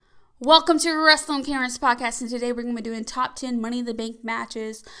Welcome to Wrestling Karen's podcast, and today we're going to be doing top 10 Money in the Bank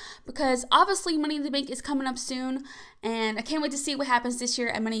matches because obviously Money in the Bank is coming up soon, and I can't wait to see what happens this year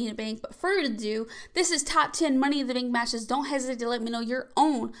at Money in the Bank. But further ado, this is top 10 Money in the Bank matches. Don't hesitate to let me know your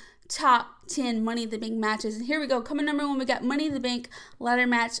own top 10 Money in the Bank matches. And here we go. Coming number one, we got Money in the Bank ladder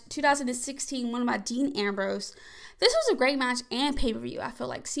match 2016, won by Dean Ambrose. This was a great match and pay-per-view. I feel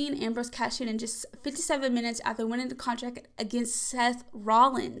like seeing Ambrose cash in just 57 minutes after winning the contract against Seth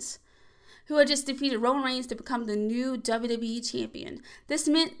Rollins, who had just defeated Roman Reigns to become the new WWE champion. This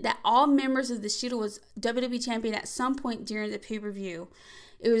meant that all members of the Shield was WWE champion at some point during the pay-per-view.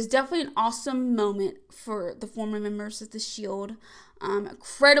 It was definitely an awesome moment for the former members of the Shield.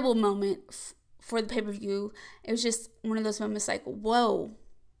 Incredible moment for the pay-per-view. It was just one of those moments like, whoa,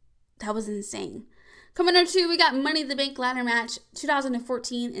 that was insane. Coming up two, we got Money in the Bank ladder match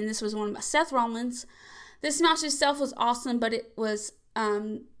 2014, and this was won by Seth Rollins. This match itself was awesome, but it was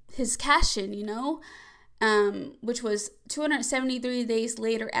his cash-in, which was 273 days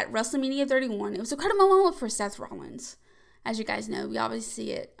later at WrestleMania 31. It was a credible moment for Seth Rollins. As you guys know, we obviously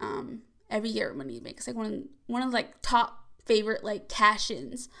see it every year at Money in the Bank. It's like one of top favorite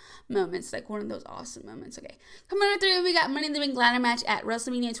cash-ins moments, like one of those awesome moments. Okay, coming on three, we got Money in the Bank ladder match at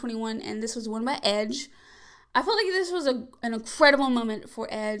WrestleMania 21, and this was won by Edge. I felt like this was an incredible moment for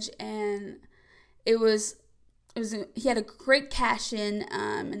Edge, and he had a great cash-in,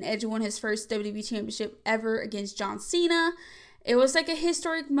 and Edge won his first WWE Championship ever against John Cena. It was like a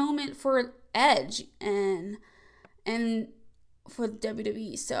historic moment for Edge and for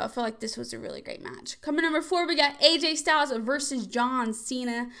WWE, so I feel like this was a really great match. Coming number four, we got AJ Styles versus John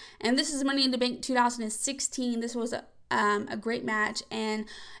Cena, and this is Money in the Bank 2016. This was a great match, and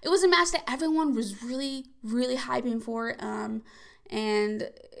it was a match that everyone was really, really hyping for,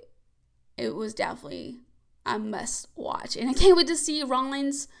 and it was definitely a must watch. And I can't wait to see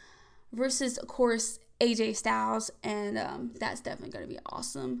Rollins versus, of course, AJ Styles, and that's definitely going to be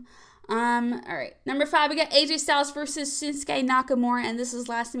awesome. All right, number five, we got AJ Styles versus Shinsuke Nakamura, and this is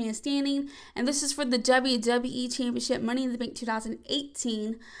Last Man Standing, and this is for the WWE Championship, Money in the Bank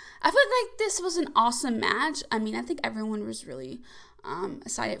 2018. I feel like this was an awesome match. I mean, I think everyone was really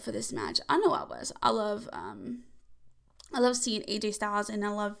excited for this match. I know I was. I love seeing AJ Styles, and I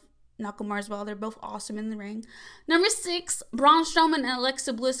love Nakamura as well. They're both awesome in the ring. Number six, Braun Strowman and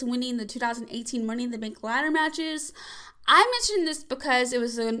Alexa Bliss winning the 2018 Money in the Bank ladder matches. I mentioned this because it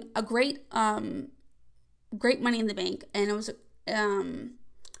was a great Money in the Bank, and it was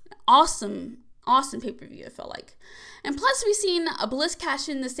awesome pay-per-view, I felt like. And plus, we seen a Bliss cash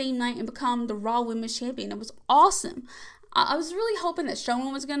in the same night and become the Raw Women's Champion. It was awesome. I was really hoping that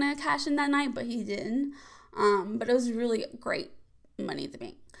Strowman was going to cash in that night, but he didn't. But it was really great Money in the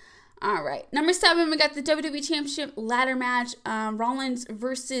Bank. All right, number seven, we got the WWE Championship ladder match, Rollins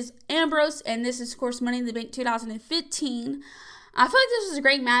versus Ambrose, and this is, of course, Money in the Bank 2015. I feel like this was a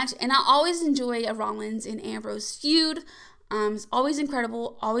great match, and I always enjoy a Rollins and Ambrose feud. It's always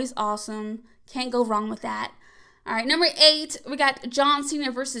incredible, always awesome. Can't go wrong with that. All right, number eight, we got John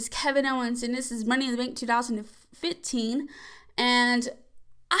Cena versus Kevin Owens, and this is Money in the Bank 2015. And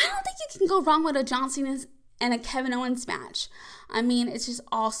I don't think you can go wrong with a John Cena and a Kevin Owens match. I mean, it's just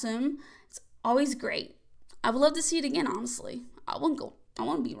awesome. It's always great. I would love to see it again, honestly. I wouldn't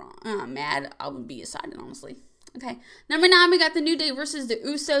be wrong. Mad. I wouldn't be excited, honestly. Okay. Number nine, we got the New Day versus the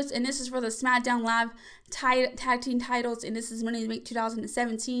Usos, and this is for the SmackDown Live tag team titles, and this is Money in the Bank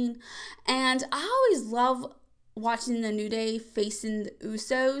 2017. And I always love watching the New Day facing the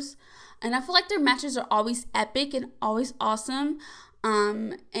Usos, and I feel like their matches are always epic and always awesome.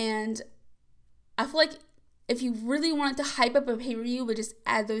 And I feel like if you really wanted to hype up a pay-per-view, would just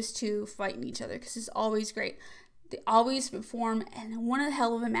add those two fighting each other because it's always great. They always perform and one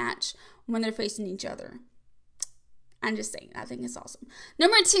hell of a match when they're facing each other. I'm just saying, I think it's awesome.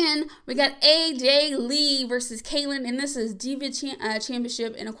 Number 10, we got AJ Lee versus Kaitlyn, and this is Diva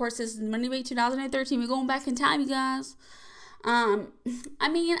Championship, and of course this is Money in the Bank 2013. We're going back in time, you guys. I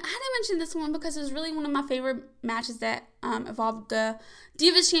mean, I didn't mention this one because it was really one of my favorite matches that involved the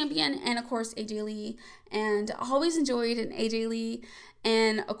Divas Champion and, of course, AJ Lee. And I always enjoyed an AJ Lee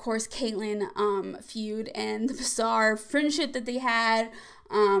and, of course, Kaitlyn feud and the bizarre friendship that they had.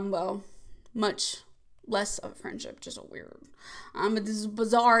 Well, much less of a friendship, just a weird. But this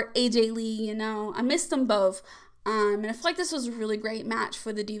bizarre AJ Lee, I missed them both. And I feel like this was a really great match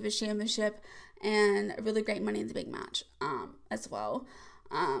for the Divas Championship and a really great Money in the Bank match as well.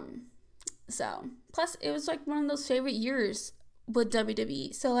 So, plus, it was like one of those favorite years with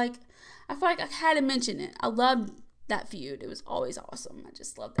WWE. So, I feel like I had to mention it. I love that feud. It was always awesome. I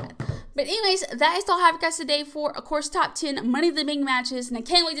just love that. But anyways, that is all I have guys today for, of course, top 10 Money in the Bank matches. And I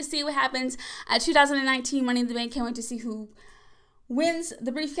can't wait to see what happens at 2019 Money in the Bank. Can't wait to see who wins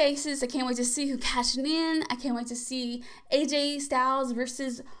the briefcases. I can't wait to see who cashing in. I can't wait to see AJ Styles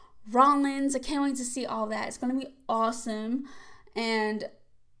versus Rollins. I can't wait to see all that. It's going to be awesome. And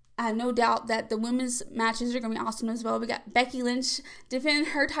I have no doubt that the women's matches are going to be awesome as well. We got Becky Lynch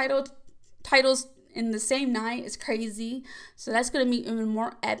defending her titles in the same night. It's crazy. So that's going to be even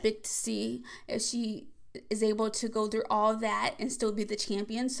more epic to see if she is able to go through all that and still be the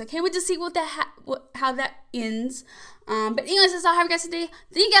champion. So I can't wait to see how that ends. But anyways, that's all I have guys today.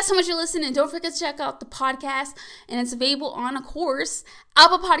 Thank you guys so much for listening. And don't forget to check out the podcast. And it's available on, of course,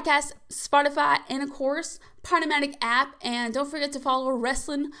 Apple Podcasts, Spotify, and of course, Podomatic app. And don't forget to follow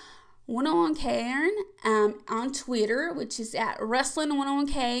Wrestling 101 Karen on Twitter, which is at Wrestling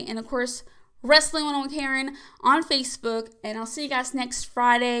 101K. And of course, Wrestling 101 Karen on Facebook. And I'll see you guys next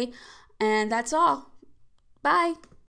Friday. And that's all. Bye.